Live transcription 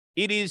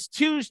It is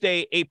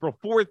Tuesday, April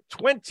 4th,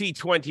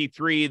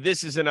 2023.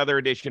 This is another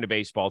edition of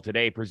Baseball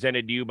Today,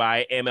 presented to you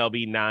by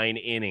MLB 9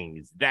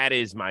 Innings. That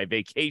is my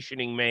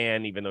vacationing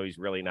man, even though he's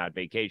really not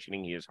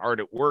vacationing. He is hard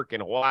at work in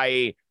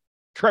Hawaii.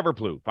 Trevor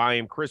Plouffe. I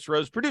am Chris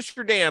Rose.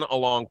 Producer Dan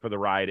along for the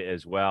ride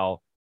as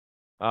well.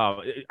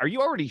 Are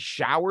you already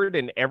showered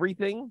and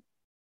everything?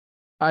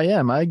 I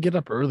am. I get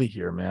up early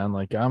here, man.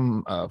 Like I'm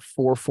a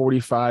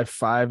 4:45,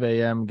 5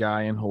 a.m.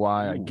 guy in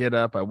Hawaii. Ooh. I get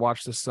up, I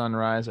watch the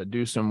sunrise, I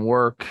do some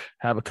work,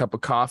 have a cup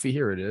of coffee.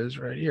 Here it is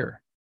right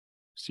here.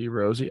 See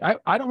Rosie.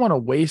 I don't want to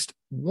waste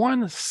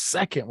 1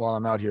 second while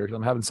I'm out here because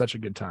I'm having such a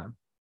good time.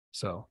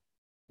 So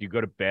You go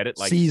to bed at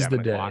like seize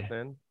 7 the o'clock day.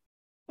 then?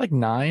 Like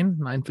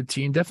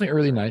 9:15, definitely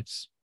early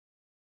nights.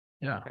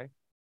 Yeah. Okay.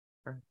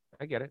 All right.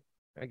 I get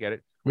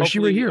it. Wish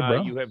you were here,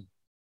 bro. You have.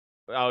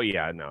 Oh,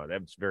 yeah, no,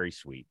 that's very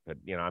sweet. But,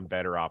 I'm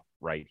better off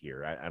right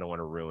here. I don't want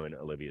to ruin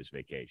Olivia's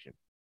vacation.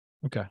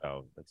 Okay.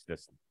 So that's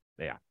just,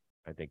 yeah,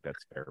 I think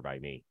that's fair by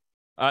me.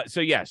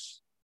 So,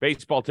 yes,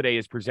 Baseball Today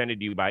is presented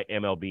to you by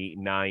MLB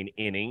 9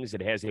 Innings.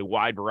 It has a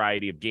wide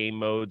variety of game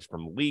modes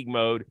from league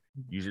mode.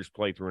 Users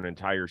play through an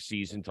entire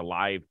season to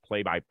live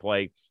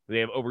play-by-play. They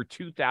have over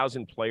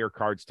 2,000 player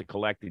cards to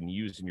collect and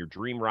use in your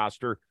dream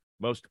roster.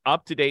 Most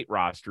up-to-date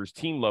rosters,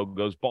 team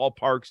logos,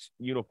 ballparks,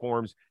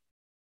 uniforms,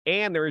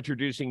 and they're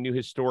introducing new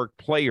historic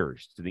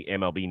players to the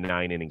MLB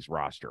 9 Innings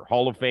roster.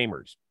 Hall of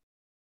Famers,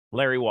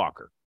 Larry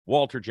Walker,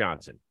 Walter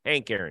Johnson,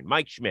 Hank Aaron,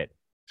 Mike Schmidt,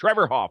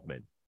 Trevor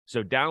Hoffman.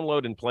 So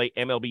download and play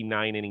MLB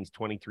 9 Innings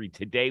 23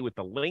 today with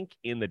the link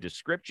in the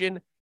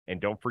description.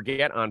 And don't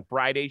forget, on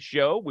Friday's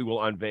show, we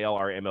will unveil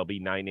our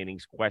MLB 9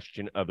 Innings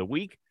question of the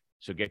week.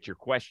 So get your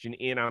question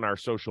in on our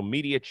social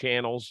media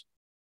channels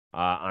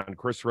on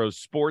Chris Rose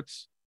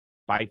Sports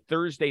by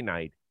Thursday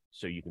night,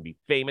 so you can be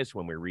famous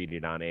when we read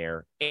it on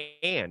air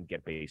and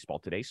get Baseball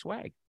Today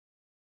swag.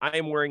 I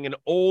am wearing an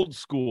old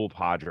school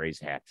Padres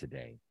hat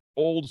today.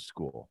 Old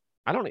school.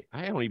 I don't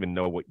even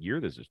know what year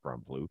this is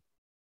from, Blue.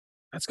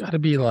 That's got to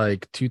be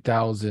like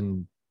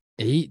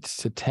 2008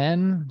 to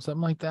 10,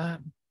 something like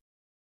that.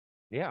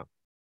 Yeah.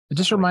 It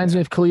just reminds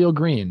me of Khalil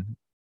Green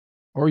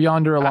or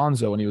Yonder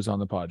Alonso when he was on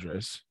the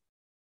Padres.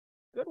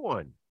 Good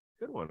one.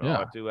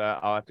 Yeah.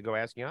 I'll have to go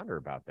ask Yonder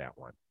about that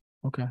one.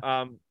 Okay.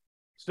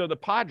 So the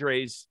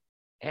Padres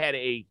had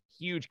a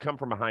huge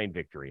come-from-behind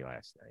victory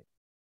last night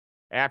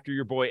after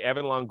your boy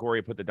Evan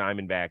Longoria put the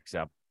Diamondbacks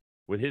up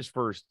with his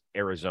first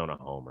Arizona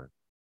homer.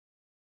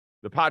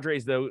 The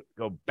Padres, though,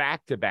 go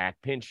back-to-back.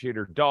 Pinch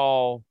hitter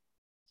Dahl.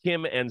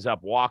 Kim ends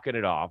up walking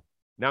it off.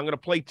 Now I'm going to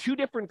play two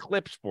different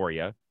clips for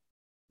you.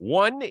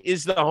 One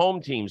is the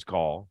home team's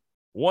call.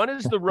 One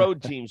is the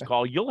road team's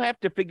call. You'll have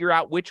to figure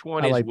out which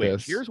one is which.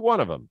 This. Here's one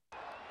of them.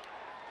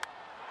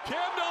 Kim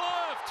to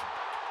left.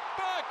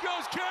 Back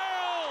goes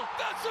Carroll.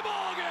 That's the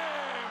ball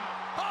game.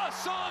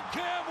 Hassan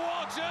Kim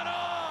walks it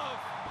off.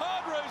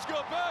 Padres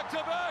go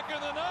back-to-back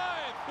in the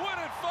ninth. Win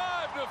it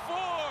 5-4.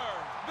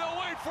 They'll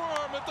wait for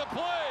him at the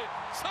plate.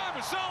 It's time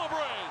to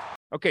celebrate.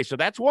 Okay, so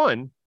that's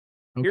one.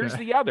 Okay. Here's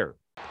the other.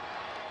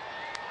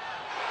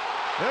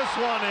 This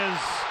one is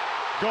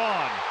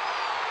gone.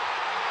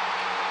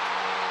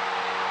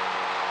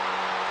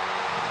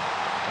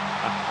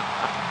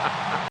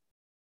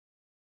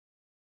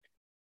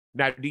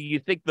 Now, do you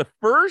think the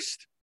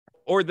first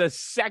or the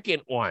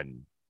second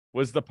one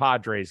was the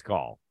Padres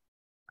call?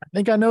 I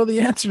think I know the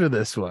answer to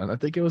this one. I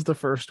think it was the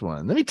first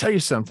one. Let me tell you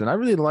something. I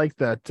really like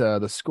that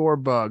the score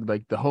bug,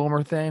 like the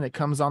homer thing that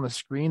comes on the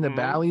screen that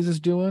Bally's is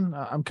doing.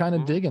 I'm kind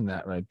of digging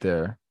that right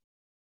there.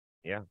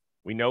 Yeah,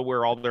 we know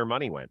where all their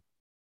money went.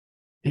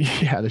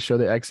 Yeah, to show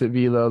the exit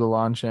velo, the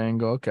launch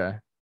angle. Okay.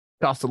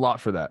 Cost a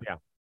lot for that.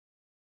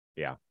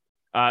 Yeah.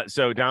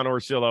 So Don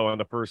Orsillo on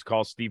the first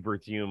call, Steve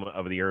Berthiaume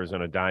of the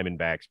Arizona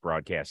Diamondbacks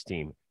broadcast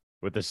team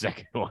with the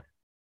second one.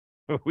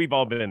 We've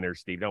all been in there,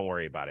 Steve. Don't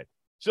worry about it.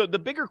 So the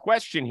bigger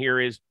question here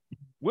is,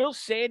 will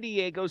San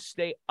Diego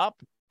stay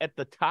up at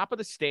the top of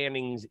the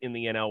standings in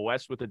the NL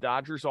West with the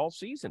Dodgers all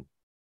season?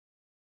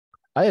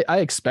 I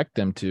expect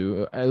them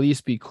to at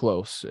least be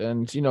close.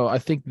 And, I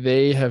think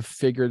they have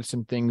figured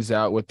some things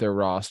out with their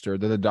roster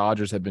that the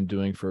Dodgers have been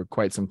doing for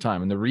quite some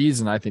time. And the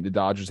reason I think the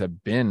Dodgers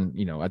have been,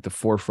 at the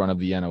forefront of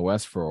the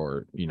NOS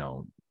for,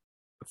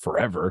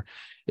 forever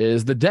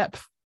is the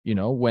depth.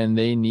 When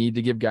they need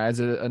to give guys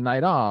a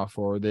night off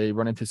or they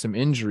run into some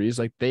injuries,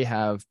 like they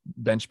have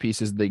bench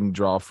pieces they can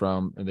draw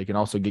from, and they can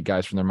also get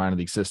guys from their minor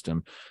league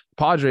system.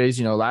 Padres,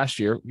 last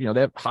year,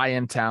 they have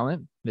high-end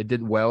talent. They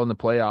did well in the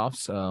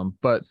playoffs,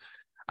 but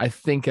I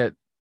think at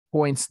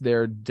points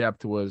their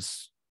depth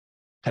was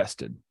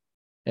tested.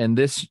 And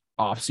this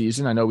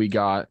offseason, I know we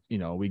got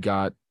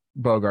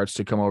Bogarts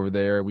to come over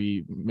there.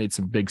 We made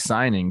some big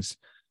signings,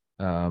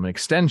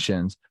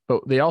 extensions,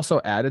 but they also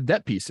added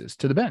depth pieces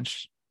to the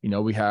bench.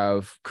 We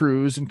have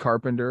Cruz and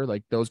Carpenter,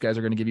 like those guys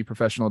are going to give you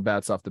professional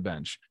bats off the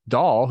bench.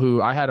 Dahl,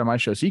 who I had on my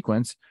show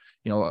sequence,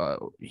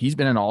 he's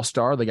been an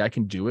all-star. The guy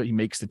can do it. He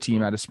makes the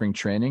team out of spring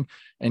training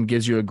and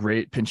gives you a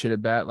great pinch hit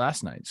at bat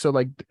last night. So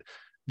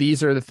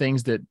these are the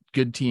things that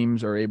good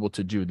teams are able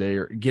to do. They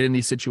get in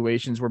these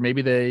situations where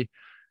maybe they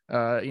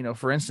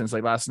For instance,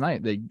 like last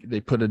night,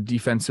 they put a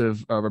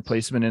defensive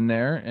replacement in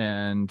there,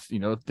 and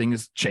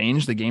things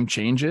change. The game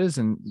changes,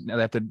 and now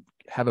they have to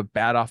have a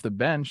bat off the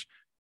bench.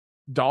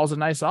 Dahl's a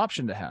nice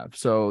option to have.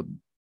 So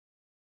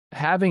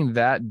having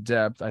that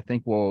depth, I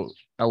think, will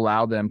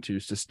allow them to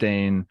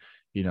sustain,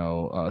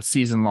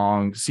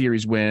 season-long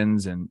series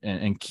wins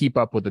and keep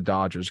up with the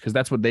Dodgers, because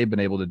that's what they've been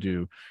able to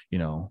do,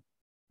 over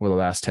the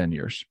last 10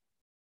 years.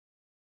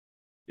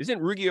 Isn't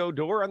Rugi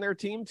Odor on their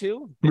team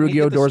too?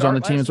 Rugi Odor's on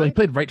the team. So he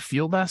played right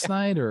field last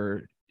night,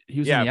 or he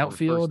was in the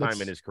outfield. For the first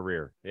time in his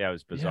career. Yeah, it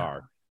was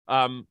bizarre.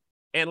 Yeah.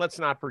 And let's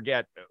not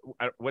forget,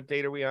 what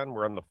date are we on?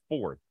 We're on the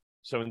 4th.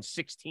 So in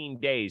 16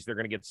 days, they're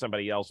going to get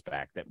somebody else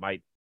back that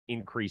might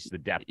increase the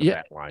depth of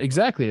that line.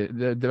 Exactly.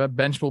 The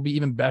bench will be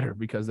even better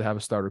because they have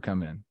a starter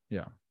come in.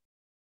 Yeah.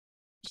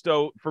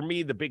 So for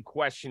me, the big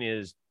question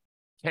is,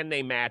 can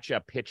they match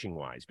up pitching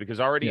wise? Because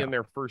already in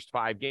their first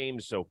 5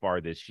 games so far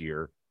this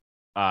year,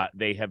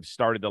 they have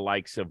started the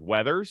likes of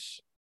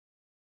Weathers,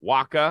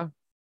 Waka,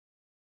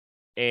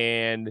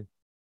 and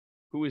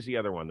who is the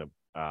other one?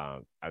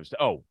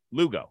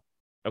 Lugo.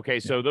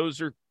 Okay, so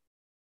those are.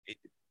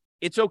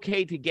 It's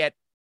okay to get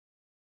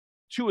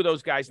 2 of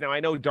those guys. Now I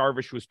know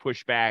Darvish was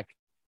pushed back.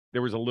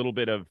 There was a little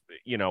bit of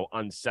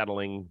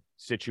unsettling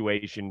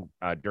situation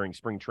during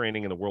spring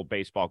training and the World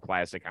Baseball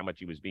Classic. How much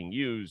he was being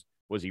used?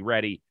 Was he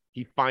ready?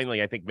 He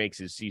finally, I think, makes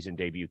his season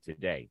debut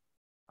today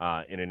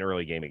in an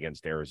early game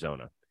against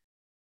Arizona.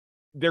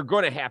 They're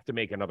going to have to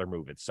make another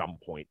move at some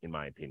point, in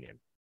my opinion,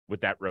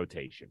 with that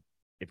rotation,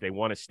 if they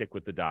want to stick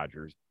with the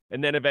Dodgers.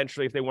 And then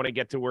eventually, if they want to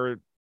get to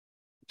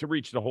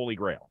reach the Holy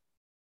Grail.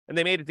 And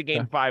they made it to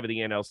Game 5 of the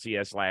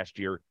NLCS last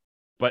year.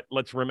 But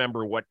let's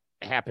remember what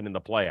happened in the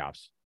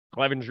playoffs.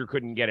 Clevenger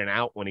couldn't get an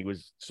out when he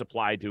was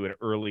supplied to an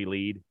early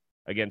lead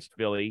against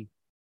Philly.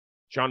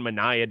 Sean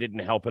Manaea didn't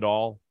help at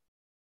all.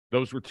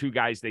 Those were 2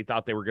 guys they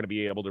thought they were going to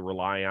be able to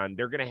rely on.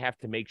 They're going to have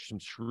to make some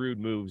shrewd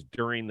moves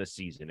during the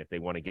season if they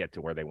want to get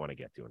to where they want to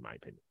get to, in my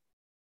opinion.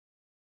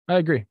 I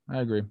agree.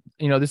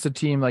 This is a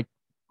team, like,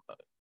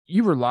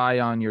 you rely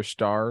on your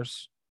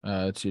stars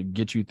to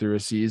get you through a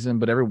season,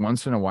 but every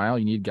once in a while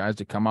you need guys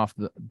to come off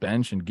the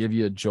bench and give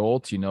you a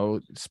jolt,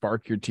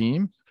 spark your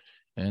team.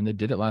 And they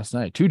did it last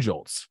night. 2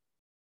 jolts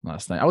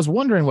last night. I was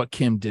wondering what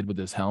Kim did with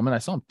his helmet. I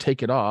saw him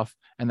take it off.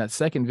 And that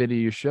second video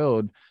you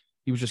showed,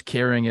 he was just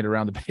carrying it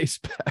around the base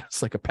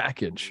pass like a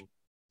package.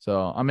 So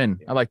I'm in.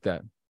 I like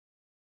that.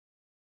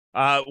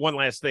 One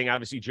last thing.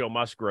 Obviously, Joe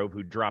Musgrove,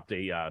 who dropped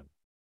a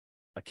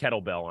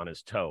kettlebell on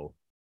his toe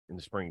in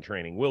the spring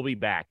training, will be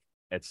back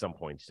at some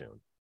point soon.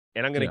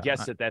 And I'm going to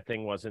guess that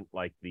thing wasn't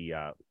like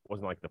the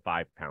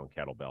 5-pound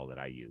kettlebell that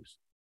I use.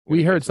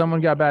 We heard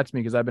someone got back to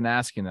me because I've been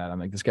asking that. I'm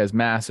like, this guy's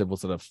massive.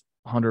 Was it a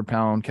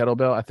 100-pound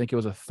kettlebell? I think it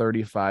was a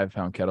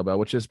 35-pound kettlebell,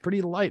 which is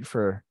pretty light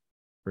for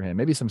him.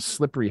 Maybe some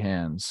slippery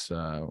hands.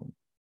 Well,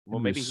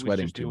 maybe he was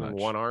just doing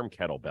one-arm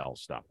kettlebell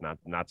stuff,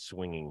 not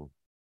swinging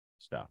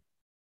stuff.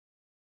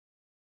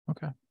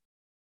 Okay.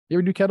 You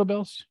ever do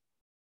kettlebells?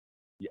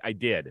 Yeah, I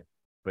did.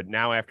 But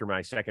now after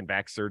my second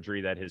back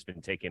surgery, that has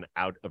been taken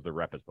out of the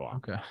repertoire.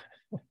 Okay.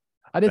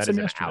 I did some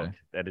yesterday.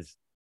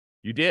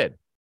 You did?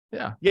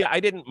 Yeah. Yeah,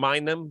 I didn't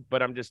mind them,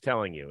 but I'm just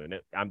telling you, and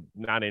I'm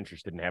not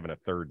interested in having a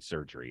third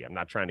surgery. I'm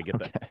not trying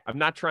to I'm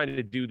not trying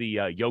to do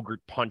the yogurt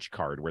punch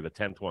card where the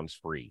 10th one's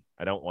free.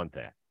 I don't want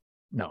that.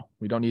 No,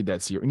 we don't need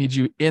that seat. We need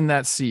you in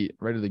that seat,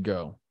 ready to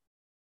go.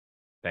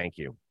 Thank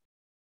you.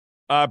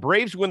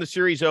 Braves win the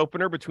series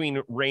opener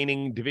between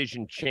reigning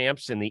division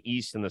champs in the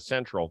East and the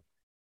Central.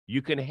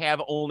 You can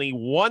have only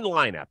one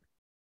lineup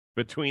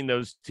between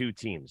those 2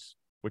 teams.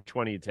 Which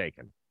one are you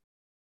taking?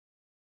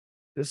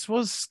 This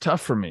was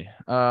tough for me.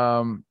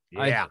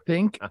 I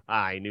think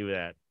I knew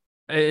that.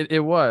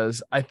 It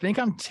was. I think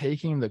I'm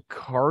taking the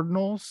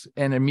Cardinals,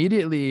 and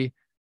immediately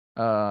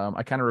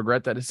I kind of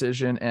regret that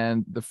decision.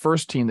 And the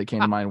first team that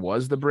came to mind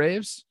was the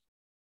Braves.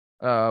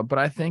 But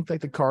I think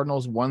like the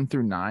Cardinals 1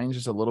 through 9 is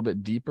just a little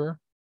bit deeper.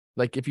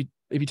 Like if you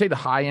take the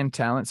high end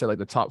talent, say like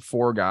the top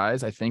 4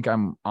 guys, I think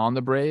I'm on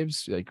the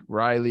Braves, like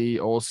Riley,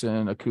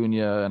 Olsen,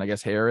 Acuna, and I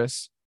guess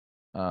Harris.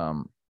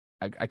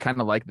 I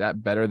kind of like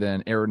that better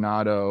than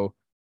Arenado,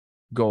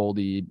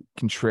 Goldie,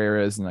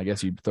 Contreras, and I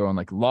guess you'd throw in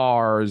like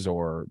Lars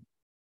or,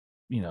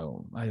 I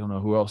don't know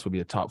who else would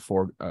be a top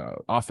 4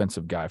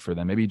 offensive guy for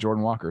them. Maybe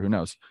Jordan Walker, who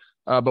knows?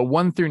 But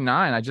 1 through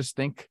 9, I just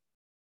think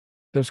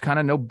there's kind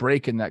of no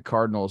break in that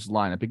Cardinals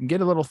lineup. It can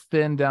get a little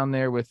thin down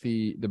there with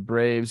the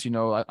Braves.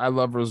 I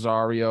love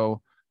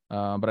Rosario,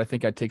 but I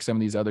think I'd take some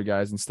of these other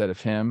guys instead of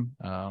him.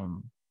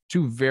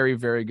 2 very,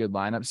 very good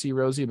lineups, see,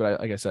 Rosie. But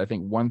like I said, I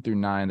think 1 through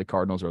 9, the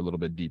Cardinals are a little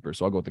bit deeper.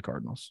 So I'll go with the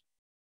Cardinals.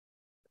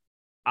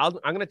 I'm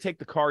going to take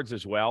the Cards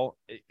as well.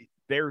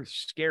 They're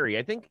scary.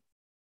 I think,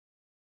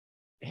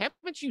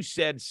 haven't you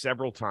said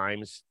several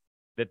times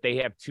that they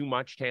have too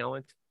much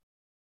talent?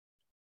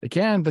 They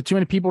can, but too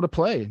many people to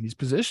play in these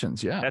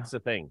positions. Yeah. That's the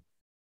thing.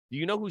 Do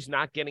you know who's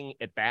not getting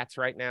at bats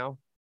right now?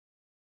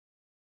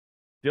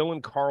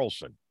 Dylan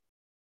Carlson,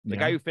 the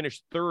guy who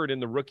finished 3rd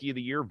in the Rookie of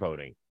the Year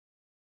voting.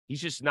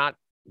 He's not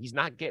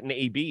getting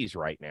ABs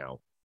right now.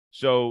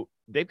 So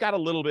they've got a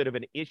little bit of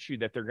an issue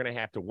that they're going to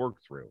have to work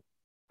through.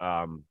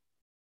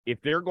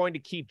 If they're going to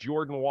keep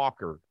Jordan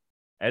Walker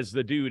as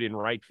the dude in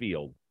right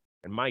field,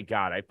 and my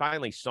God, I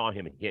finally saw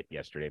him hit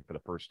yesterday for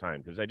the first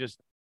time because I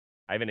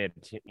haven't had,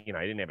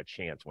 I didn't have a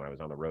chance when I was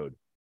on the road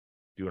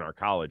doing our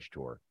college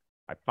tour.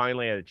 I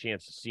finally had a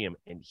chance to see him,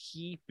 and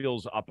he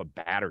fills up a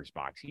batter's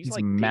box. He's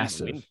like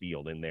massive. Dave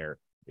Winfield in there.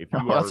 If you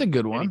are that's a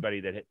good one. Anybody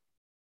that hit,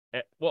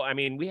 well, I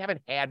mean, we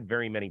haven't had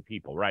very many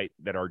people, right,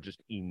 that are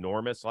just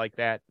enormous like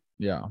that.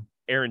 Yeah.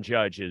 Aaron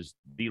Judge is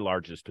the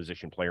largest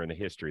position player in the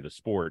history of the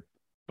sport.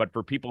 But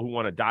for people who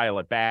want to dial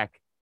it back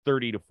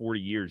 30 to 40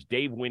 years,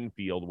 Dave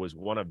Winfield was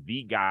one of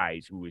the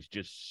guys who was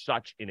just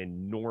such an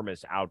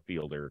enormous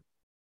outfielder,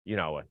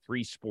 a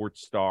 3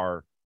 sports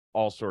star,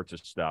 all sorts of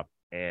stuff.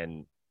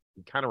 And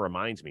it kind of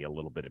reminds me a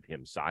little bit of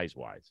him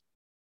size-wise.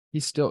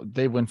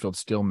 Dave Winfield's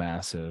still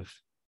massive,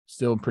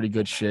 still in pretty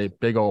good shape,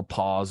 big old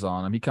paws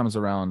on him. He comes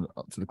around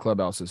to the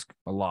clubhouses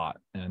a lot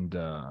and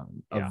a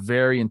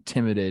very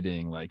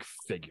intimidating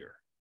figure.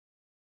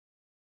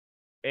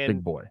 And,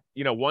 big boy.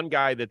 One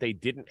guy that they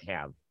didn't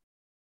have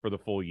for the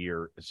full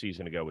year a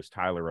season ago was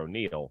Tyler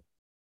O'Neill,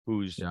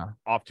 who's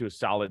off to a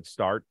solid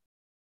start.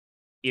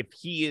 If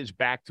he is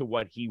back to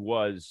what he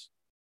was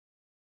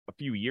a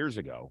few years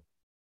ago,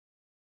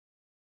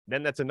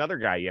 then that's another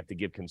guy you have to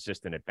give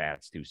consistent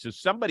at-bats to. So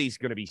somebody's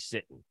going to be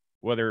sitting,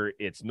 whether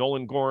it's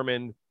Nolan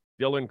Gorman,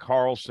 Dylan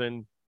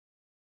Carlson.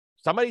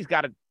 Somebody's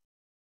got to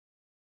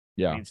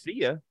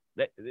see ya.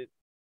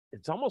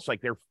 It's almost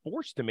like they're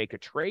forced to make a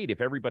trade if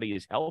everybody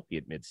is healthy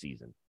at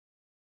midseason.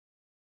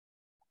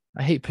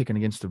 I hate picking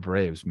against the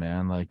Braves,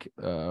 man.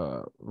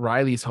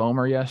 Riley's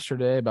homer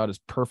yesterday, about as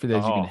perfect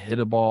as you can hit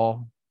a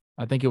ball.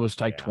 I think it was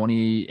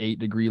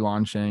 28-degree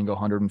launch angle,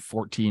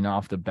 114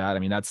 off the bat. I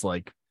mean, that's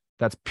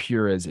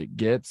pure as it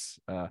gets.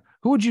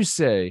 Who would you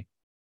say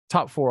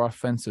top 4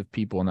 offensive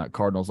people in that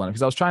Cardinals lineup?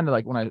 Because I was trying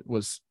to when I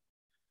was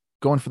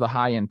going for the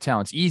high-end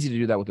talent, it's easy to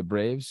do that with the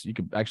Braves. You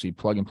could actually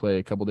plug and play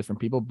a couple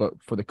different people. But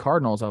for the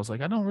Cardinals, I was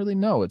like, I don't really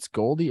know. It's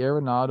Goldie,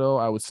 Arenado,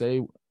 I would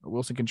say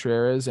Wilson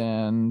Contreras,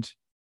 and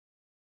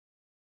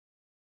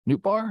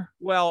Nootbaar?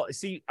 Well,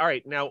 see, all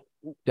right, now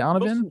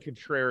Donovan? Wilson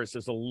Contreras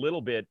is a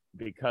little bit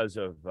because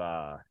of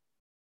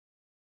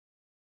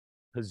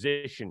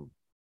position,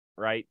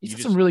 right? He's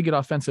had some really good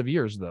offensive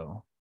years,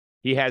 though.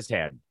 He has.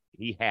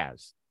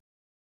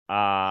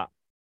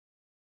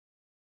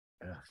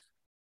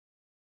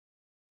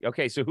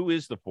 Okay, so who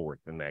is the 4th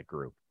in that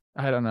group?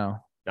 I don't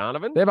know.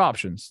 Donovan? They have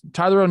options.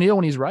 Tyler O'Neill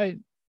when he's right.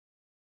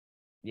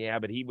 Yeah,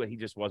 but he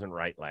just wasn't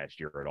right last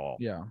year at all.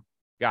 Yeah.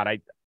 God, I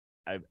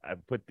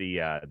put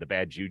the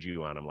bad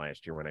juju on him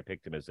last year when I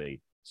picked him as a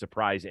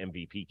surprise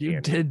MVP candidate.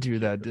 You did do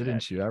that,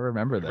 didn't you? I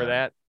remember that. Remember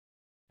that?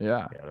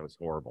 Yeah. Yeah, that was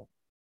horrible.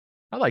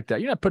 I like that.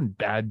 You're not putting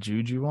bad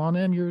juju on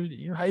him.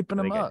 You're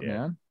hyping him up,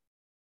 man.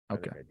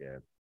 Okay. I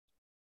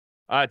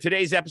did.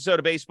 Today's episode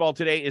of Baseball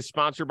Today is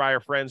sponsored by our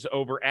friends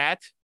over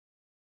at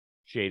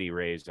Shady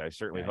Rays. I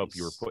certainly hope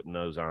you were putting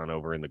those on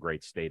over in the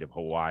great state of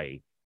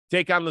Hawaii.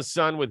 Take on the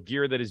sun with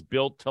gear that is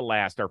built to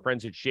last. Our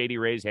friends at Shady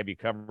Rays have you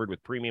covered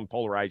with premium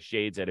polarized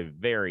shades at a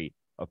very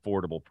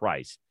affordable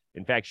price.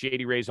 In fact,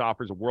 Shady Rays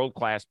offers a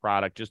world-class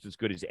product just as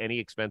good as any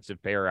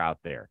expensive pair out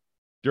there.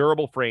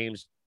 Durable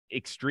frames,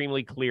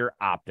 extremely clear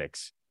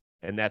optics,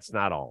 and that's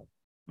not all.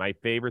 My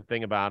favorite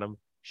thing about them,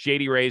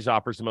 Shady Rays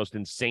offers the most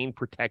insane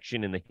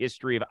protection in the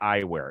history of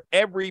eyewear.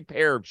 Every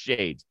pair of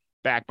shades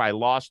backed by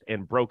lost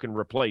and broken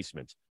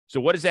replacements. So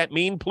what does that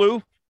mean,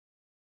 Plouffe?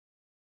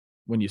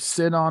 When you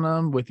sit on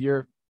them with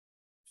your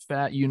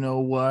fat,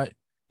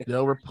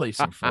 they'll replace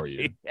them for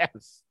you.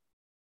 Yes.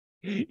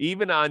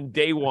 Even on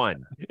day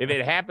one. If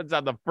it happens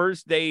on the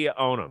first day you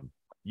own them,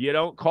 you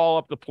don't call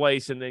up the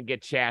place and then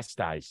get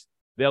chastised.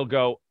 They'll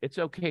go, it's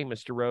okay,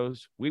 Mr.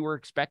 Rose. We were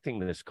expecting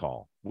this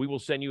call. We will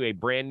send you a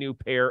brand new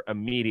pair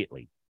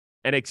immediately.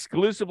 And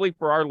exclusively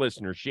for our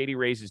listeners, Shady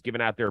Rays is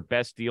giving out their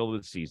best deal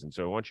of the season.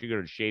 So I want you to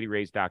go to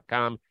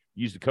shadyrays.com,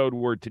 use the code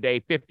word today,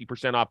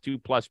 50% off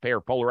 2+ pair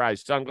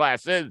polarized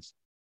sunglasses.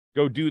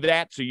 Go do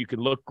that so you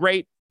can look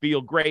great,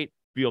 feel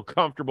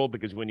comfortable,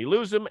 because when you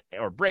lose them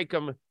or break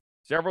them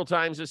several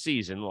times a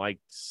season, like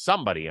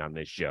somebody on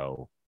this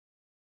show,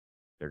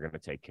 they're going to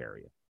take care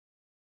of you.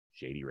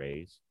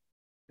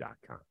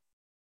 shadyrays.com.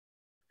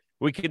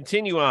 We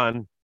continue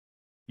on.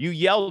 You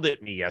yelled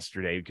at me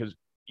yesterday because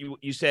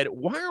you said,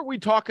 why aren't we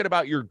talking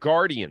about your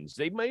Guardians?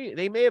 They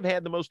may have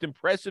had the most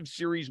impressive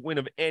series win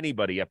of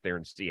anybody up there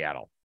in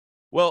Seattle.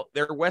 Well,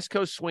 their West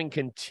Coast swing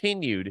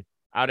continued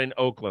out in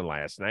Oakland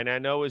last night. I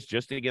know it was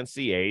just against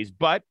the A's,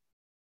 but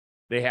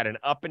they had an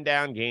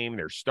up-and-down game.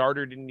 Their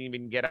starter didn't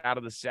even get out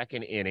of the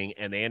second inning,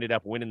 and they ended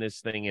up winning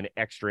this thing in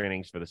extra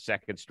innings for the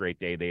second straight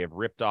day. They have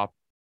ripped off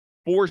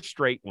 4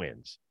 straight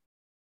wins.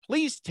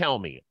 Please tell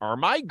me, are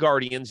my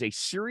Guardians a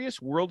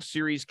serious World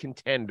Series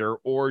contender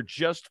or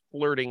just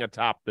flirting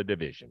atop the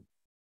division?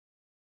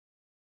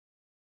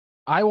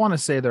 I want to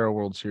say they're a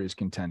World Series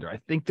contender. I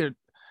think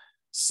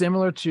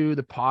Similar to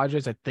the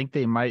Padres, I think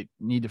they might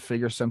need to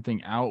figure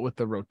something out with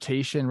the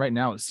rotation. Right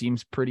now, it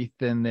seems pretty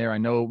thin there. I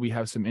know we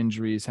have some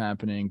injuries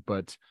happening,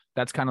 but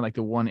that's kind of like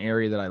the one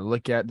area that I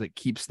look at that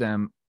keeps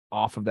them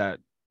off of that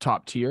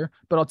top tier.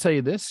 But I'll tell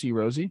you this, C.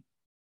 Rosie,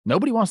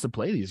 nobody wants to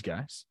play these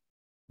guys.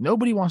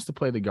 Nobody wants to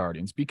play the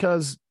Guardians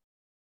because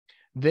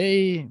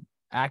they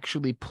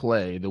actually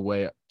play the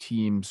way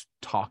teams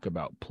talk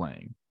about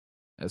playing,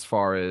 as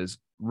far as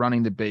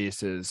running the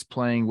bases,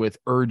 playing with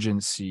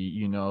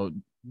urgency,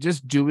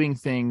 just doing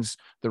things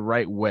the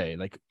right way,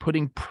 like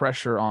putting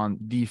pressure on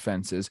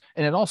defenses.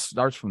 And it all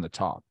starts from the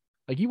top.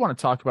 Like, you want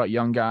to talk about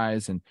young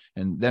guys and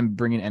them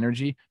bringing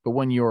energy, but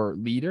when your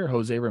leader,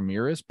 Jose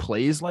Ramirez,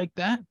 plays like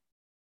that,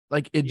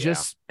 like it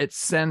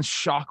sends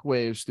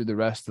shockwaves through the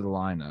rest of the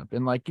lineup.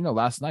 And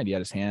last night he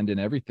had his hand in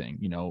everything,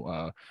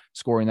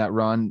 scoring that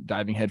run,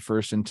 diving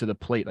headfirst into the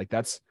plate. Like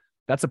that's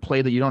a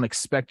play that you don't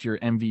expect your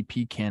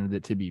MVP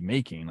candidate to be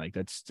making. Like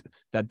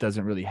that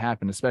doesn't really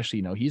happen,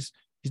 especially, he's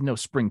no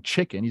spring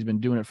chicken. He's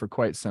been doing it for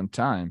quite some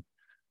time.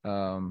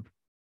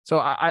 So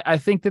I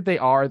think that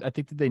I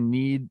think that they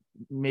need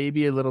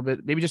maybe a little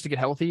bit, maybe just to get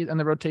healthy in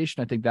the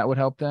rotation. I think that would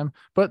help them.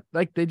 But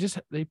like they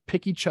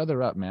pick each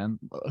other up, man.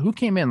 Who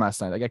came in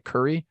last night? I got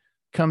Curry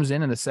comes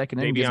in the second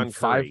inning, gives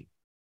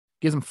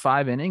him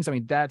 5 innings. I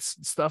mean, that's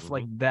stuff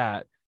like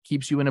that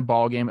keeps you in a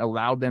ball game,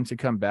 allowed them to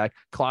come back.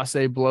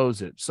 Clase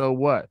blows it. So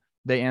what?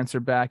 They answer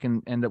back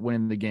and end up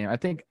winning the game. I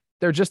think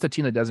they're just a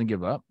team that doesn't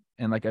give up.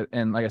 And like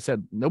I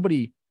said,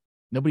 nobody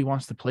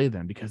wants to play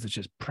them because it's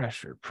just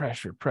pressure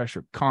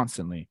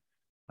constantly.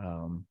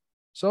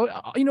 So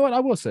you know what? I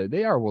will say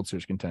they are a World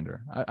Series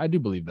contender. I do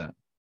believe that.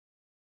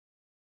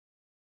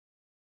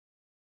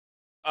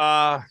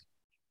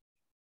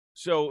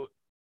 So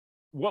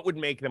what would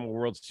make them a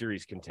World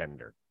Series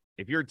contender?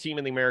 If you're a team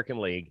in the American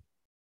League,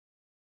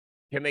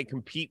 can they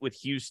compete with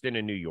Houston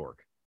and New York?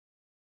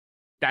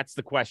 That's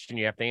the question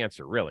you have to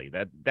answer, really.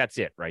 That's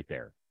it right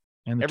there.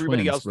 And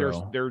everybody Twins,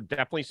 else, there are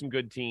definitely some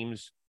good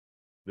teams.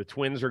 The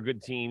Twins are a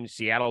good team.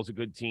 Seattle's a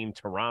good team.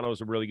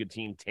 Toronto's a really good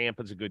team.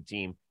 Tampa's a good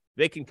team.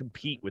 They can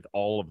compete with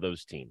all of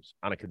those teams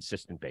on a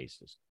consistent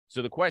basis.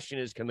 So the question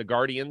is, can the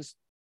Guardians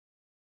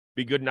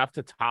be good enough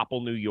to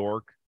topple New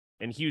York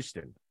and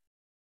Houston?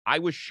 I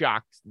was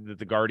shocked that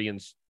the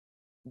Guardians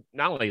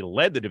not only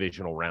led the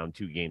divisional round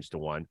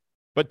 2-1,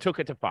 but took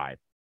it to 5.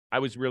 I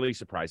was really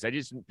surprised. I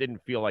just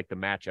didn't feel like the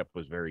matchup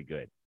was very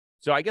good.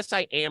 So I guess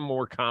I am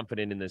more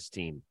confident in this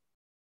team.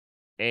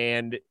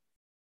 And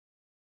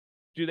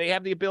do they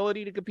have the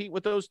ability to compete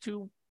with those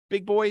two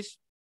big boys?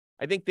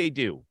 I think they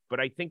do, but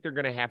I think they're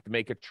going to have to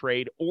make a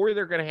trade, or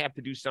they're going to have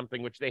to do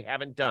something which they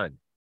haven't done.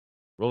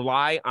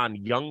 Rely on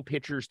young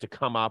pitchers to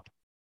come up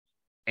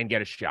and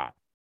get a shot.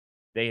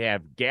 They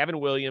have Gavin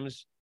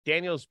Williams.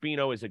 Daniel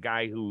Espino is a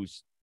guy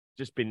who's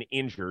just been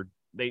injured.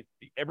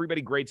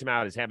 Everybody grades him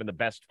out as having the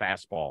best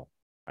fastball,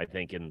 I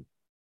think, in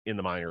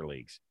the minor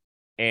leagues.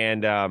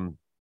 And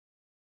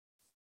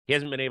he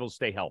hasn't been able to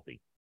stay healthy.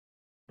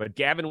 But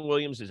Gavin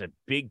Williams is a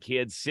big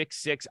kid,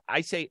 6'6".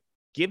 I say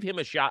give him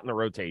a shot in the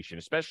rotation,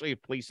 especially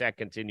if Plesac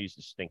continues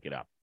to stink it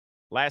up.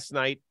 Last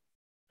night,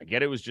 I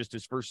get it was just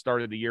his first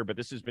start of the year, but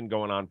this has been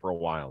going on for a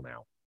while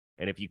now.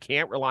 And if you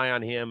can't rely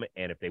on him,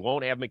 and if they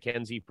won't have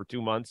McKenzie for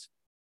 2 months,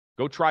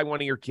 go try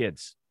one of your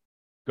kids.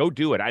 Go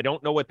do it. I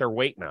don't know what they're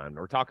waiting on.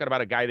 We're talking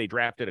about a guy they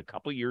drafted a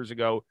couple years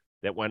ago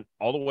that went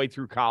all the way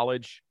through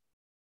college.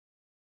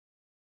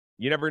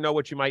 You never know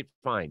what you might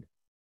find.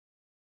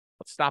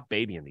 Let's stop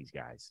babying these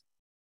guys.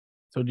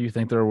 So do you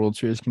think they're a World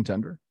Series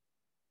contender?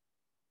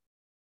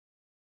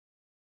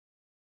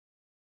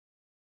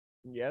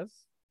 Yes.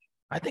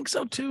 I think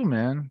so too,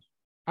 man.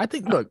 I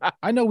think, look,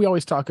 I know we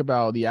always talk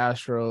about the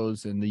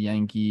Astros and the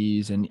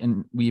Yankees,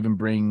 and we even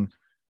bring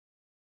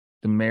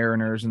the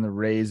Mariners and the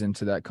Rays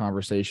into that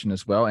conversation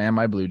as well, and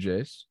my Blue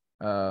Jays.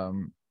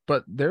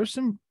 But there's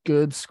some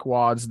good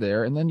squads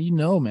there. And then,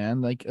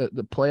 man, like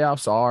the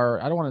playoffs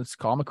are, I don't want to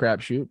call them a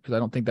crapshoot because I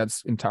don't think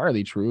that's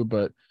entirely true,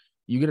 but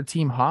you get a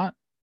team hot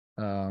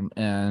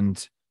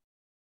and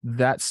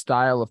that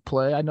style of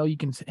play, I know you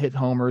can hit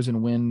homers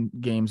and win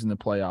games in the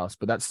playoffs,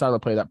 but that style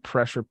of play, that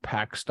pressure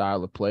packed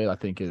style of play, I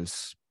think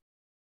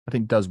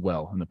does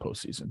well in the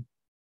postseason.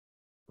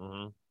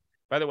 Mm-hmm.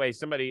 By the way,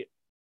 somebody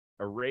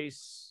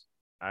erase,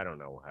 I don't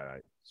know how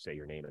to say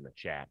your name in the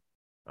chat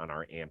on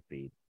our AMP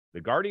feed.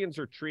 The Guardians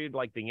are treated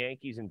like the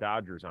Yankees and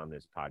Dodgers on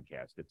this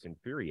podcast. It's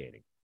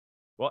infuriating.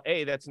 Well,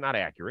 A, that's not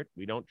accurate.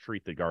 We don't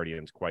treat the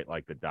Guardians quite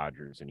like the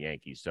Dodgers and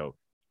Yankees. So,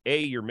 A,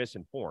 you're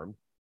misinformed.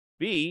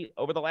 B,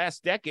 over the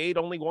last decade,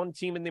 only one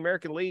team in the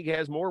American League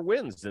has more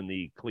wins than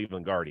the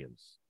Cleveland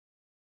Guardians.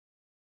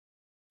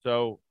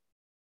 So,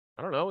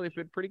 I don't know. They've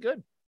been pretty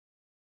good.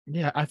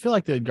 Yeah, I feel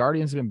like the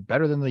Guardians have been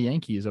better than the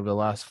Yankees over the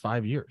last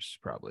 5 years,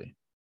 probably.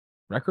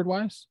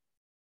 Record-wise?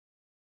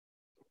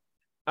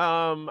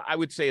 I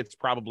would say it's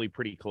probably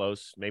pretty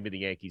close. Maybe the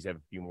Yankees have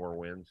a few more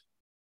wins,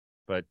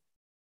 but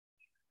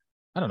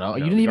I don't know.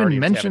 You didn't even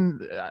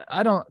mention.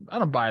 I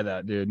don't buy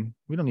that, dude.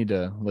 We don't need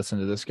to listen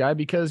to this guy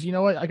because you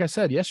know what? Like I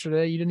said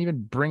yesterday, you didn't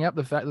even bring up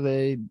the fact that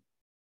they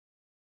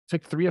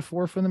took 3 of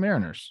 4 from the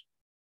Mariners.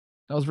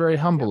 That was very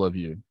humble of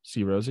you,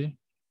 C. Rosie.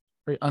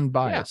 Very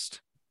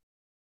unbiased.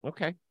 Yeah.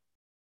 Okay.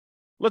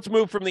 Let's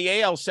move from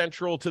the AL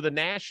Central to the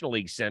National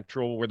League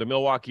Central, where the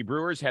Milwaukee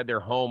Brewers had their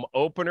home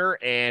opener,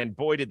 and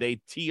boy, did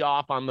they tee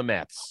off on the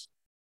Mets.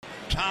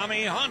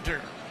 Tommy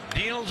Hunter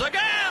deals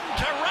again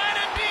to right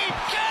and deep.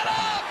 Get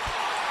up!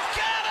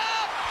 Get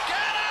up!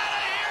 Get out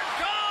of here!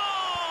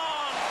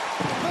 Gone!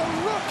 The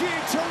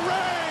rookie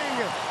Terang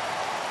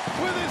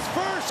with his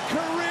first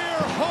career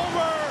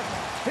homer,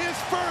 his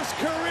first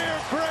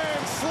career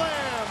grand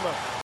slam.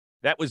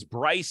 That was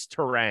Bryce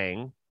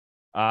Terang,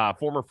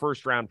 former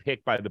first-round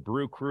pick by the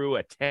Brew Crew,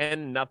 a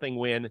 10-0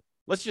 win.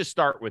 Let's just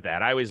start with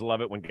that. I always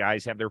love it when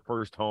guys have their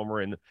first homer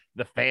and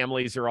the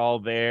families are all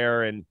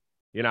there. And,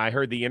 you know, I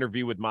heard the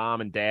interview with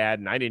Mom and Dad,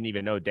 and I didn't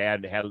even know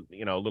Dad had,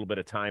 you know, a little bit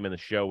of time in the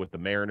show with the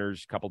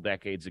Mariners a couple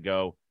decades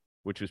ago,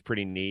 which was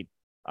pretty neat.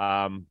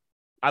 I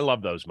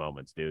love those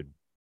moments, dude.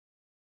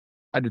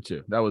 I do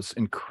too. That was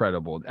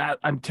incredible.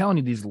 I'm telling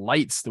you, these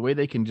lights, the way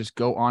they can just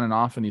go on and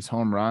off in these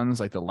home runs,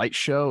 like the light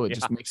show, it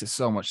just makes it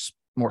so much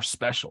more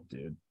special,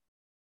 dude.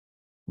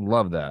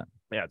 Love that.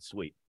 Yeah, it's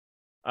sweet.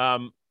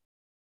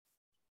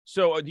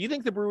 So do you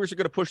think the Brewers are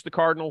going to push the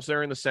Cardinals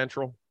there in the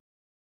Central?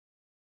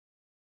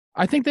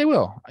 I think they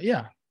will.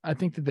 Yeah. I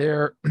think that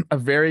they're a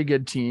very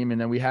good team. And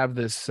then we have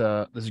this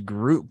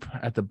group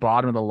at the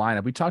bottom of the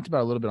lineup. We talked about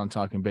it a little bit on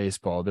Talking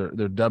Baseball. They're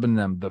dubbing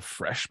them the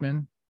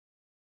freshmen.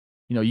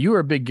 You know, you were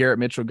a big Garrett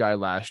Mitchell guy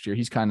last year.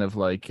 He's kind of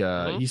like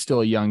he's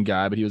still a young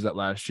guy, but he was that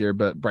last year.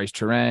 But Bryce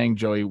Terang,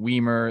 Joey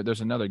Weimer, there's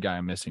another guy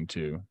I'm missing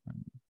too.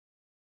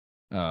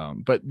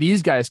 But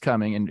these guys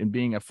coming and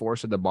being a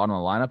force at the bottom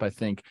of the lineup, I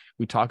think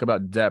we talk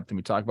about depth and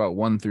we talk about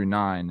 1 through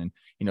 9. And,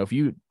 you know,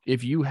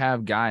 if you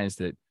have guys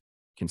that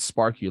can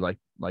spark you like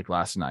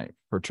last night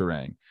for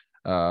Terang,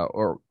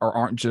 or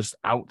aren't just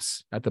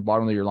outs at the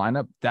bottom of your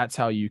lineup, that's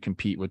how you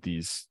compete with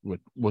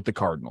with the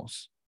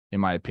Cardinals, in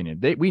my opinion.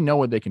 We know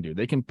what they can do.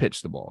 They can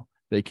pitch the ball.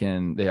 They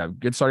have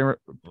good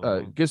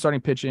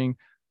starting pitching,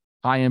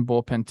 high-end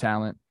bullpen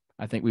talent.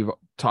 I think we've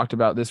talked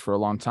about this for a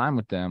long time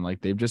with them. Like,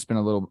 they've just been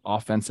a little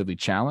offensively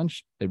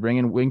challenged. They bring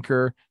in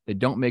Winker. They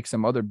don't make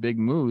some other big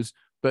moves.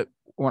 But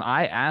when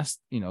I asked,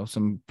 you know,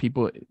 some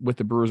people with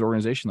the Brewers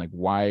organization, like,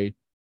 why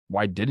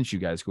didn't you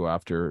guys go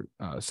after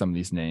some of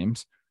these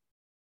names?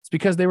 It's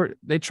because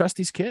they trust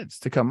these kids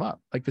to come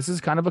up. Like, this is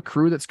kind of a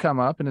crew that's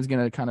come up and is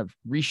going to kind of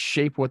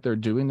reshape what they're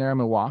doing there in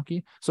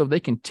Milwaukee. So if they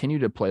continue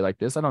to play like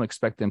this, I don't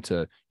expect them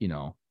to, you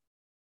know,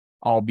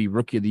 all be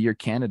rookie of the year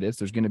candidates.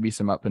 There's going to be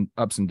some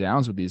ups and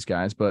downs with these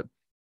guys, but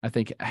I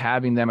think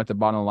having them at the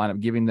bottom of the lineup,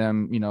 giving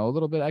them, you know, a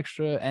little bit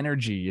extra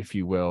energy, if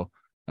you will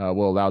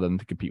allow them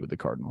to compete with the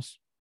Cardinals.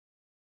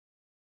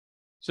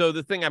 So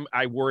the thing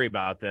I worry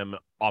about them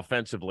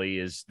offensively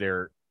is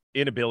their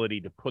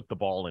inability to put the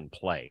ball in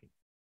play.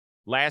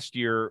 Last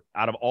year,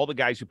 out of all the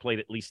guys who played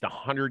at least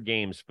 100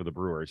 games for the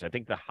Brewers, I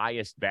think the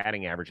highest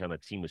batting average on the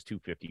team was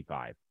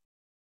 255.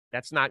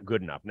 That's not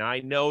good enough. Now,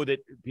 I know that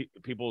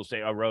people will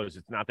say, oh, Rose,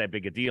 it's not that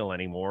big a deal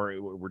anymore.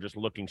 We're just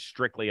looking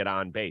strictly at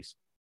on base.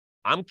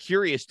 I'm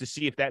curious to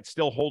see if that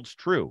still holds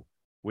true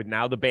with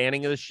now the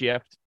banning of the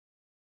shift,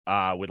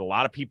 with a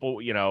lot of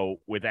people, you know,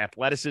 with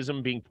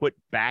athleticism being put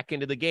back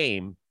into the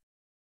game.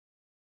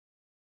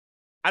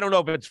 I don't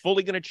know if it's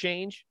fully going to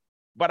change,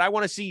 but I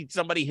want to see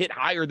somebody hit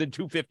higher than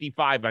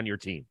 255 on your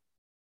team.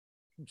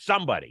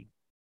 Somebody,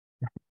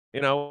 you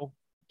know,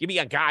 give me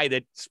a guy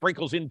that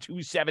sprinkles in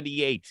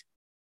 278.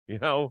 You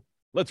know,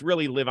 let's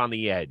really live on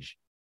the edge,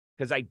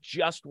 because I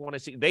just want to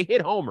see. They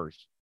hit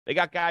homers. They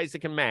got guys that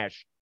can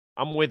mash.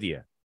 I'm with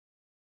you.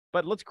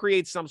 But let's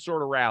create some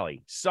sort of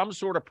rally, some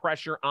sort of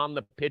pressure on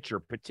the pitcher,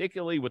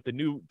 particularly with the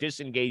new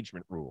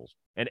disengagement rules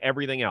and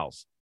everything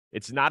else.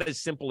 It's not as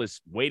simple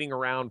as waiting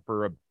around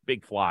for a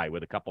big fly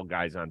with a couple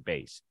guys on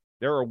base.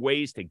 There are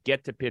ways to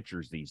get to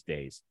pitchers these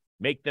days.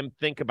 Make them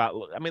think about,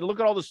 I mean, look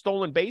at all the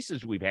stolen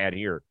bases we've had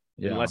here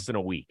in less than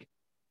a week.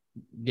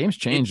 Game's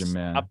changing,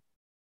 man.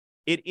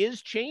 It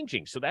is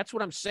changing. So that's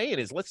what I'm saying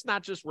is, let's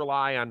not just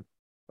rely on,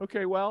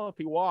 okay, well, if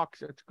he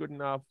walks, that's good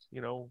enough.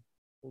 You know,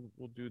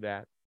 we'll do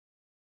that.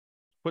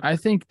 I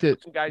think that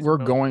we're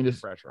going to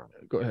pressure on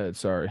it. Go ahead.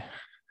 Sorry.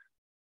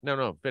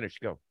 No, finish.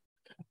 Go.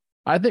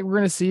 I think we're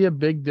going to see a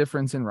big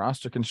difference in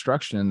roster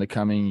construction in the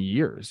coming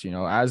years. You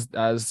know, as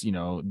you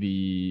know,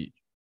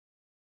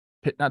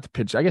 not the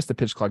pitch. I guess the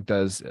pitch clock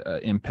does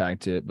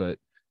impact it, but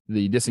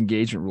the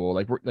disengagement rule,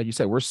 like you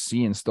said, we're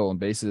seeing stolen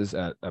bases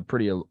at a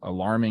pretty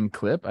alarming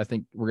clip. I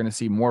think we're going to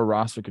see more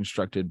roster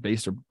constructed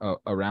based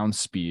around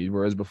speed,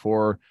 whereas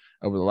before,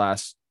 over the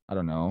last, I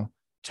don't know,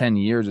 10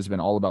 years, it's been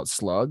all about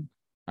slug.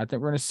 I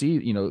think we're going to see,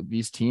 you know,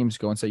 these teams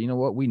go and say, you know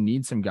what, we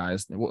need some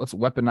guys. Well, let's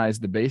weaponize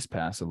the base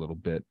pass a little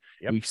bit.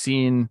 Yep. We've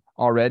seen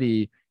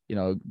already, you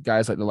know,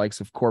 guys like the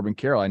likes of Corbin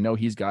Carroll. I know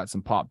he's got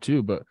some pop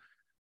too, but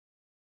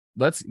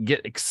let's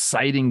get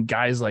exciting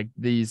guys like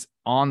these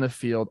on the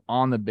field,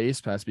 on the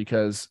base pass,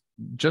 because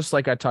just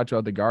like I talked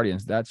about the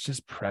Guardians, that's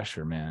just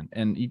pressure, man.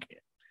 And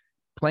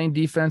playing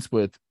defense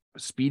with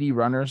speedy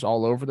runners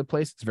all over the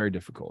place, it's very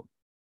difficult.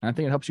 And I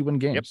think it helps you win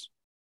games.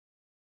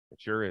 It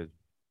sure is.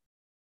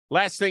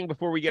 Last thing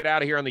before we get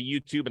out of here on the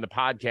YouTube and the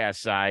podcast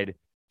side,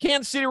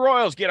 Kansas City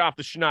Royals get off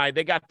the schneid.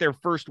 They got their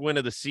first win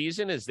of the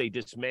season as they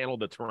dismantled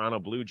the Toronto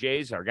Blue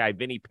Jays. Our guy,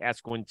 Vinny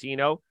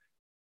Pasquantino,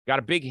 got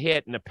a big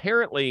hit. And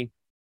apparently,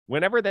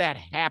 whenever that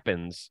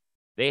happens,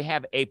 they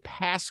have a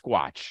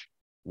Pasquatch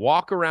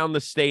walk around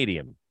the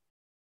stadium.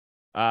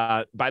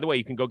 By the way,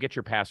 you can go get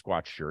your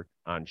Pasquatch shirt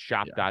on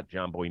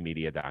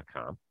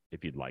shop.johnboymedia.com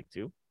if you'd like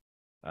to.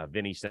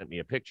 Vinny sent me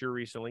a picture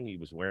recently. He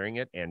was wearing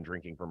it and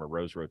drinking from a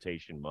Rose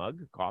Rotation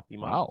mug, coffee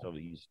mug. Wow. So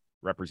he's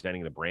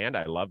representing the brand.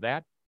 I love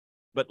that.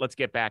 But let's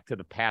get back to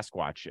the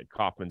Pasquatch at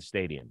Kauffman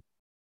Stadium.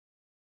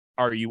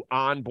 Are you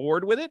on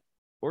board with it,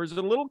 or is it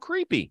a little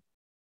creepy?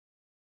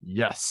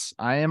 Yes,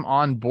 I am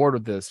on board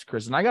with this,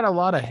 Chris. And I got a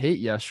lot of hate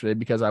yesterday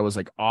because I was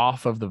like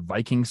off of the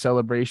Viking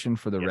celebration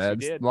for the Yes,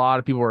 Reds. you did. A lot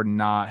of people were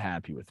not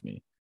happy with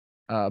me.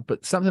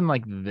 But something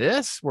like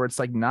this, where it's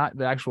like not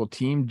the actual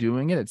team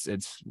doing it,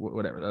 it's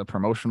whatever, a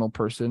promotional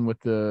person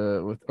with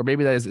or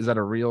maybe is that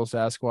a real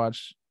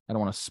Sasquatch? I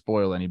don't want to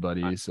spoil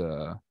anybody's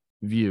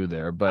view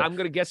there, but I'm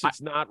going to guess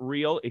it's not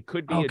real. It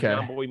could be a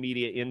John Boy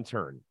Media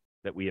intern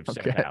that we have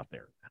sent out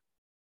there.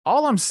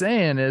 All I'm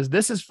saying is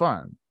this is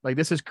fun. Like,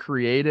 this is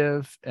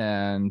creative,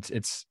 and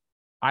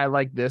I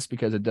like this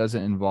because it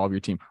doesn't involve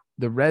your team.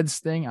 The Reds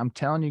thing, I'm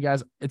telling you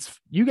guys,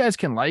 you guys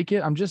can like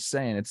it. I'm just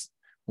saying it's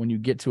when you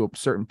get to a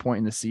certain point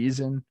in the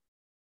season,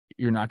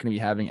 you're not going to be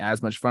having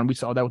as much fun. We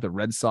saw that with the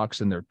Red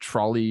Sox and their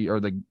trolley or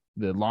the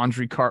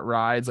laundry cart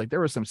rides. Like, there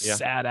were some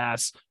sad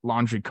ass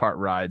laundry cart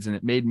rides, and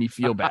it made me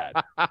feel bad.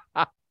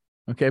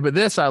 Okay. But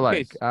this I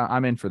like.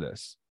 I'm in for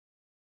this.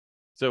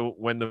 So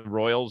when the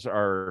Royals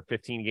are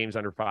 15 games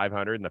under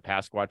 500 and the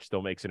Pasquatch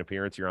still makes an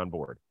appearance, you're on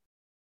board.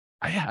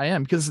 I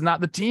am, because it's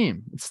not the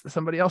team. It's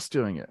somebody else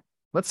doing it.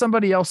 Let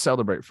somebody else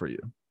celebrate for you.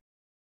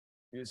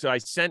 So I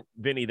sent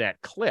Vinny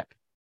that clip.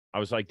 I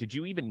was like, did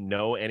you even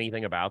know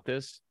anything about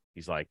this?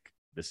 He's like,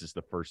 this is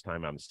the first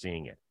time I'm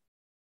seeing it.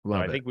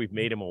 I think we've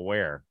made him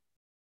aware.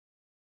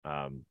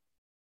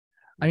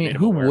 I mean,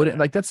 who wouldn't?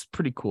 Like, that's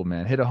pretty cool,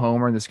 man. Hit a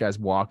homer and this guy's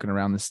walking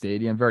around the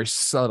stadium. Very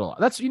subtle.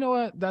 You know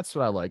what? That's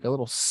what I like. A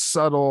little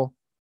subtle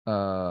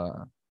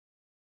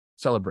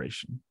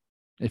celebration,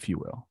 if you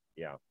will.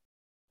 Yeah.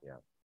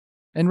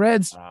 And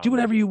Reds, do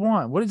whatever you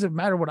want. What does it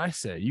matter what I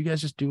say? You guys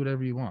just do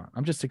whatever you want.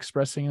 I'm just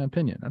expressing an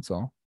opinion. That's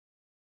all.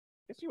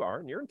 Yes, you are.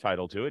 And you're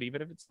entitled to it,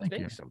 even if it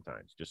stinks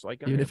sometimes, just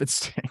like even if it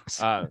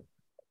stinks.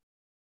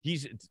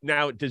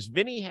 Now, does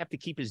Vinny have to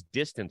keep his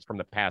distance from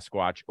the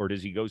Pasquatch, or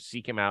does he go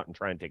seek him out and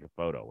try and take a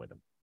photo with him?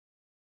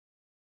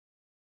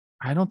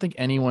 I don't think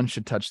anyone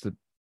should touch the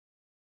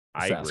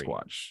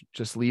Sasquatch. Agree.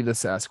 Just leave the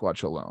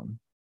Sasquatch alone.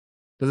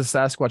 Does the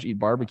Sasquatch eat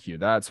barbecue?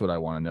 That's what I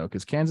want to know.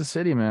 Because Kansas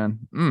City, man.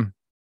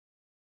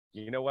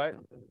 You know what?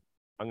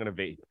 I'm going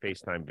to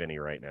FaceTime Vinny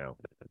right now.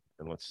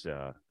 And let's...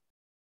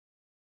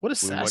 what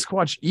does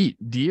Sasquatch eat?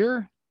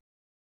 Deer?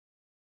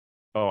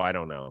 Oh, I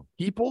don't know.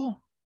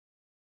 People?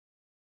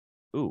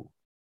 Ooh.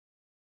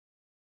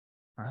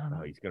 I don't know.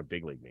 Oh, he's going to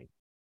big league me.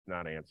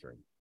 Not answering.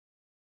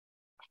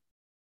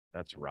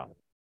 That's rough.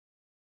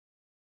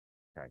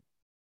 Okay.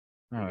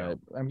 All right.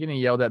 I'm getting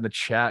yelled at in the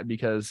chat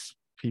because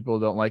people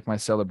don't like my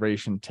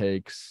celebration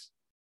takes.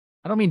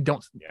 I don't mean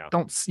don't.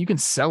 You can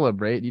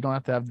celebrate. You don't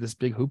have to have this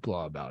big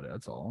hoopla about it.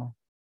 That's all.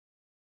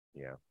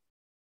 Yeah.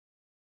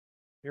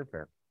 You're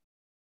fair.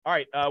 All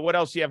right. What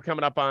else do you have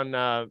coming up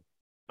on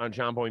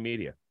John Boy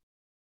Media?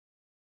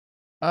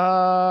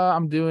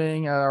 I'm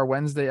doing our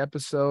Wednesday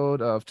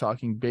episode of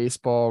Talking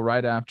Baseball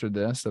right after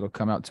this. It'll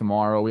come out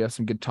tomorrow. We have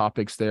some good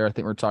topics there. I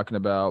think we're talking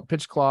about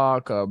pitch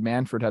clock.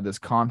 Manfred had this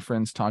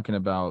conference talking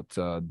about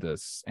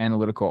this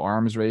analytical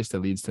arms race that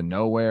leads to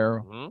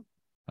nowhere. Mm-hmm.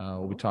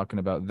 We'll be talking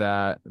about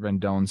that,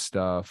 Rendon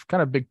stuff,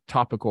 kind of big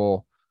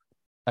topical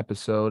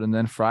episode. And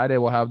then Friday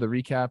we'll have the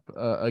recap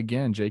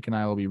again. Jake and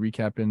I will be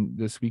recapping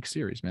this week's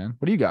series, man.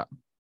 What do you got?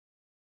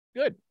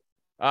 Good.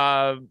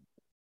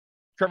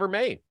 Trevor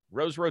May,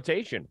 Rose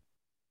Rotation.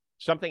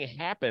 Something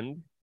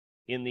happened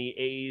in the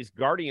A's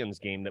Guardians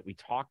game that we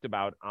talked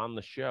about on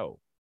the show.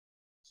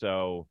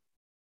 So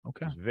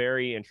okay, it's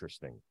very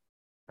interesting.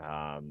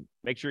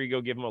 Make sure you go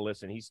give him a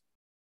listen. He's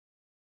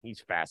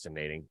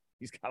fascinating.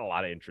 He's got a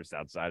lot of interest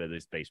outside of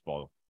this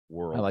baseball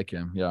world. I like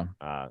him. Yeah.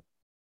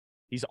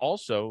 He's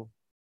also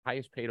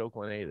highest paid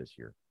Oakland A this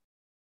year.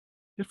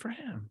 Good for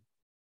him.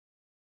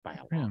 By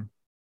a lot.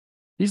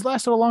 He's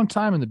lasted a long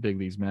time in the big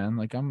leagues, man.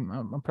 Like,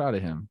 I'm proud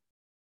of him.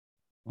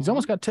 He's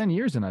almost got 10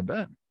 years in, I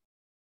bet.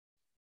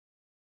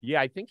 Yeah,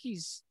 I think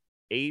he's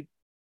 8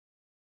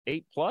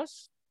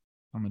 plus.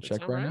 I'm gonna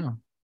check right now.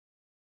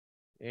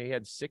 Yeah, he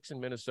had 6 in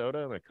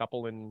Minnesota and a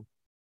couple in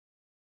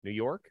New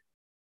York.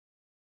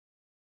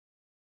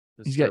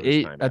 He's got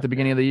 8 at the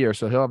beginning of the year,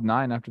 so he'll have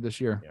 9 after this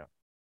year.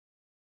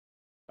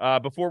 Yeah.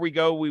 Before we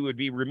go, we would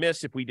be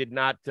remiss if we did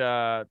not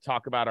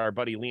talk about our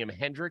buddy Liam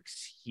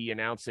Hendriks. He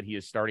announced that he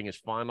is starting his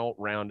final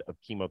round of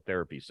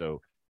chemotherapy.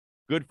 So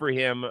good for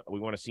him. We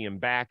want to see him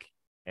back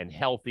and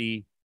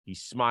healthy.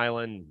 He's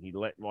smiling. He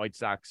let White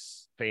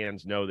Sox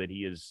fans know that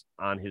he is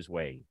on his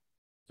way.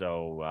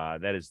 So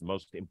that is the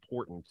most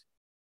important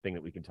thing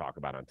that we can talk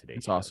about on today's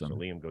It's show. awesome. So,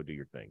 Liam, go do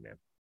your thing, man.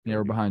 Yeah,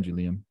 we're behind you,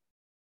 Liam.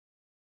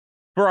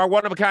 For our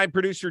one-of-a-kind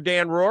producer,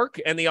 Dan Rourke,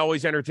 and the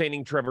always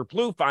entertaining Trevor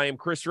Plouffe, I am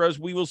Chris Rose.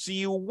 We will see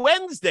you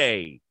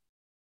Wednesday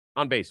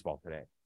on Baseball Today.